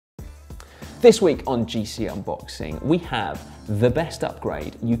This week on GC Unboxing, we have the best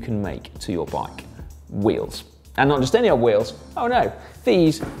upgrade you can make to your bike: wheels. And not just any old wheels, oh no,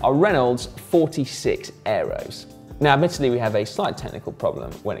 these are Reynolds 46 Aeros. Now admittedly we have a slight technical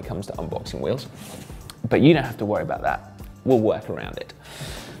problem when it comes to unboxing wheels, but you don't have to worry about that, we'll work around it.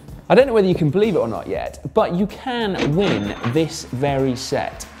 I don't know whether you can believe it or not yet, but you can win this very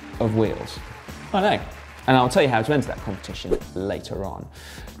set of wheels. I know, and I'll tell you how to enter that competition later on.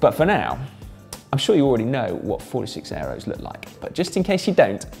 But for now, I'm sure you already know what 46 Aeros look like, but just in case you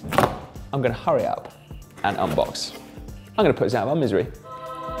don't, I'm gonna hurry up and unbox. I'm gonna put us out of our misery.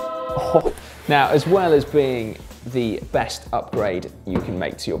 Oh. Now, as well as being the best upgrade you can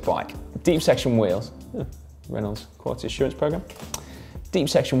make to your bike, deep section wheels, Reynolds Quality Assurance Program, deep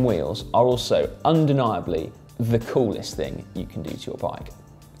section wheels are also undeniably the coolest thing you can do to your bike.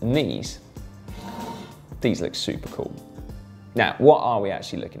 And these look super cool. Now, what are we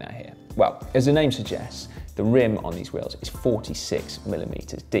actually looking at here? Well, as the name suggests, the rim on these wheels is 46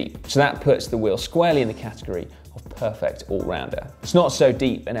 millimeters deep. So that puts the wheel squarely in the category of perfect all-rounder. It's not so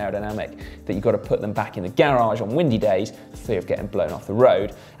deep and aerodynamic that you've got to put them back in the garage on windy days for fear of getting blown off the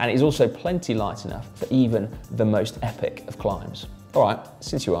road. And it is also plenty light enough for even the most epic of climbs. All right,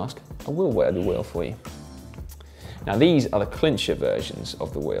 since you ask, I will wear the wheel for you. Now these are the clincher versions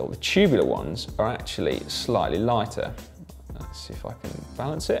of the wheel. The tubular ones are actually slightly lighter. Let's see if I can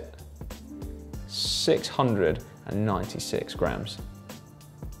balance it. 696 grams.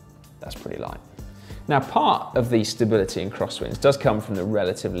 That's pretty light. Now, part of the stability in crosswinds does come from the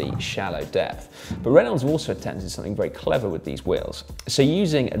relatively shallow depth, but Reynolds have also attempted something very clever with these wheels. So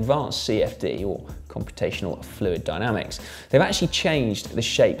using advanced CFD, or computational fluid dynamics, they've actually changed the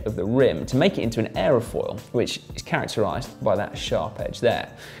shape of the rim to make it into an aerofoil, which is characterized by that sharp edge there.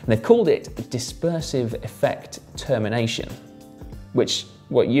 And they've called it dispersive effect termination, which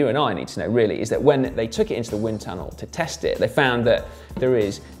what you and I need to know really is that when they took it into the wind tunnel to test it, they found that there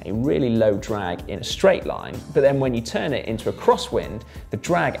is a really low drag in a straight line, but then when you turn it into a crosswind, the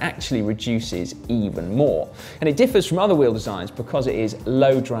drag actually reduces even more. And it differs from other wheel designs because it is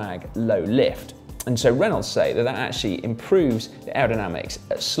low drag, low lift. And so Reynolds say that that actually improves the aerodynamics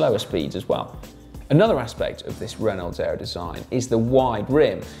at slower speeds as well. Another aspect of this Reynolds Aero design is the wide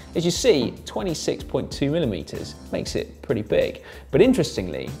rim. As you see, 26.2 millimeters makes it pretty big. But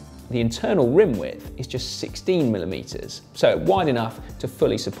interestingly, the internal rim width is just 16 millimeters, so wide enough to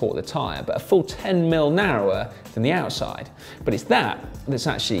fully support the tire, but a full 10 mil narrower than the outside. But it's that's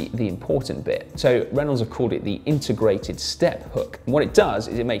actually the important bit. So Reynolds have called it the integrated step hook. And what it does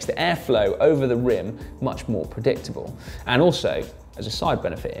is it makes the airflow over the rim much more predictable. And also, as a side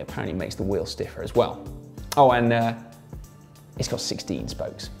benefit, it apparently makes the wheel stiffer as well. Oh, and it's got 16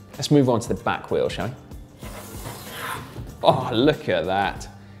 spokes. Let's move on to the back wheel, shall we? Oh, look at that.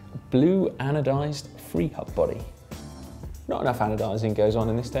 Blue anodized free hub body. Not enough anodizing goes on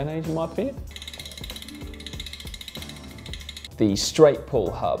in this day and age, in my opinion. The straight pull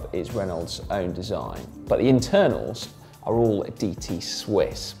hub is Reynolds' own design, but the internals are all DT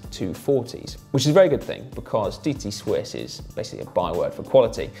Swiss 240s, which is a very good thing because DT Swiss is basically a byword for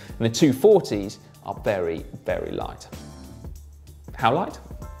quality, and the 240s are very, very light. How light?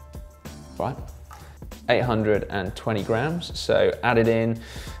 Right, 820 grams, so added in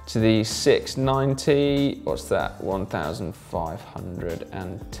to the 690, what's that,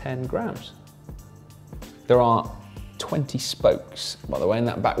 1,510 grams. There are 20 spokes, by the way, in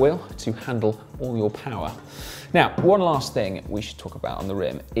that back wheel to handle all your power. Now, one last thing we should talk about on the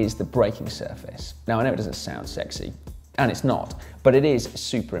rim is the braking surface. Now, I know it doesn't sound sexy, and it's not, but it is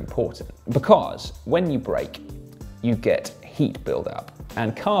super important because when you brake, you get heat buildup,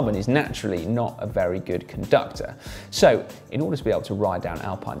 and carbon is naturally not a very good conductor. So, in order to be able to ride down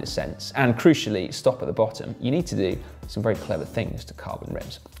alpine descents, and crucially stop at the bottom, you need to do some very clever things to carbon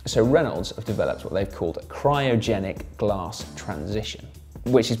rims. So Reynolds have developed what they've called cryogenic glass transition,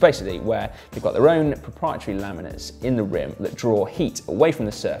 which is basically where they've got their own proprietary laminates in the rim that draw heat away from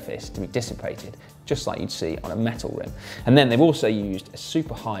the surface to be dissipated, just like you'd see on a metal rim. And then they've also used a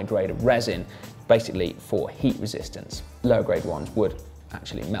super high grade of resin, basically for heat resistance. Lower grade ones would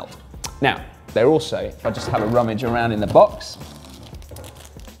actually melt. Now, they're also, if I just have a rummage around in the box,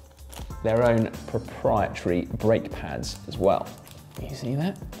 their own proprietary brake pads as well. You see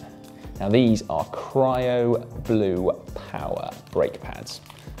that? Now these are Cryo Blue Power brake pads,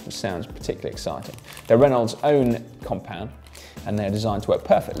 which sounds particularly exciting. They're Reynolds' own compound, and they're designed to work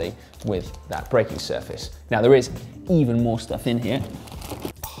perfectly with that braking surface. Now there is even more stuff in here.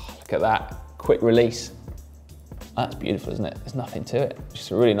 Oh, look at that, quick release. That's beautiful, isn't it? There's nothing to it.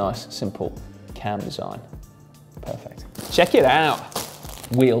 Just a really nice, simple cam design. Perfect. Check it out.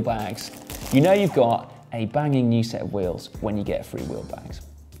 Wheel bags. You know you've got a banging new set of wheels when you get free wheel bags.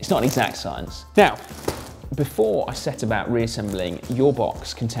 It's not an exact science. Now, before I set about reassembling your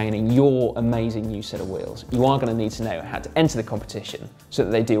box containing your amazing new set of wheels, you are going to need to know how to enter the competition so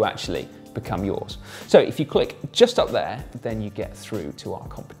that they do actually become yours. So if you click just up there, then you get through to our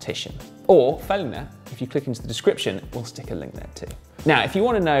competition. Or, failing that, if you click into the description, we'll stick a link there too. Now, if you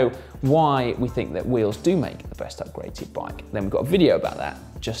want to know why we think that wheels do make the best upgrade to your bike, then we've got a video about that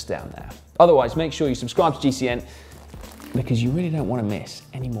just down there. Otherwise, make sure you subscribe to GCN because you really don't want to miss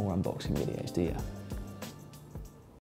any more unboxing videos, do you?